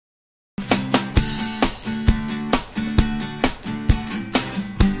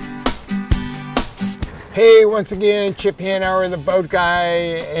Hey, once again, Chip Hanauer, the boat guy,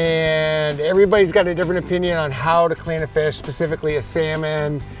 and everybody's got a different opinion on how to clean a fish, specifically a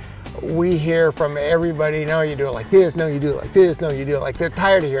salmon. We hear from everybody, no, you do it like this, no, you do it like this, no, you do it like that. They're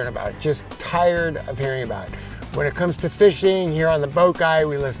tired of hearing about it, just tired of hearing about it. When it comes to fishing, here on the boat guy,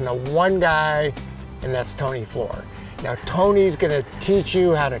 we listen to one guy, and that's Tony Floor. Now, Tony's gonna teach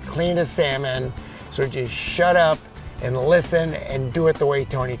you how to clean a salmon, so just shut up and listen and do it the way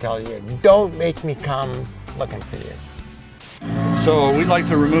Tony tells you. Don't make me come looking for you. So we like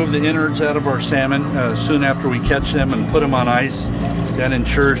to remove the innards out of our salmon soon after we catch them and put them on ice. That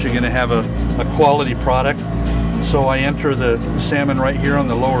ensures you're going to have a quality product. So I enter the salmon right here on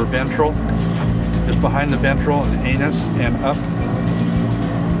the lower ventral, just behind the ventral and anus, and up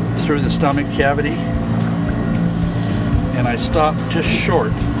through the stomach cavity. And I stop just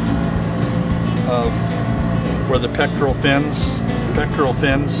short of where the pectoral fins.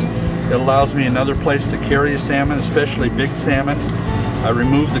 It allows me another place to carry a salmon, especially big salmon. I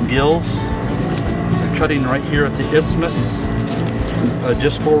remove the gills, cutting right here at the isthmus,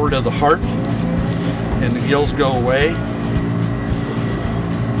 just forward of the heart, and the gills go away.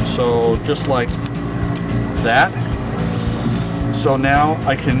 So just like that. So now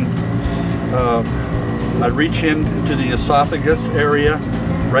I can, I reach into the esophagus area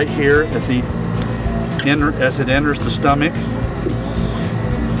right here at the as it enters the stomach,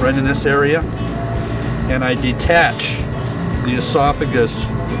 right in this area, and I detach the esophagus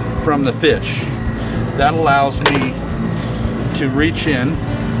from the fish. That allows me to reach in,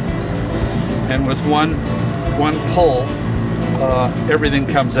 and with one pull, everything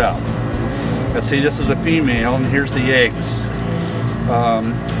comes out. Now see, this is a female, and here's the eggs.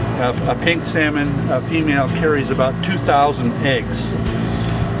 A pink salmon female carries about 2,000 eggs,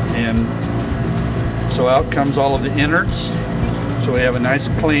 and so out comes all of the innards. So we have a nice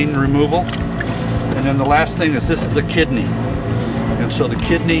clean removal. And then the last thing is, this is the kidney. And so the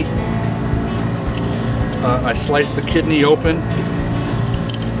kidney, I slice the kidney open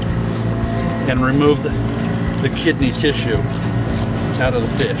and remove the kidney tissue out of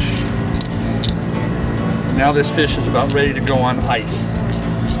the fish. Now this fish is about ready to go on ice.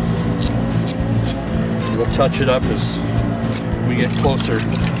 We'll touch it up as we get closer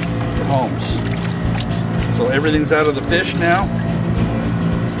to homes. So everything's out of the fish now.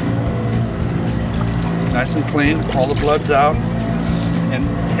 Nice and clean, all the blood's out, and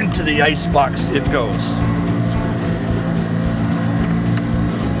into the ice box it goes.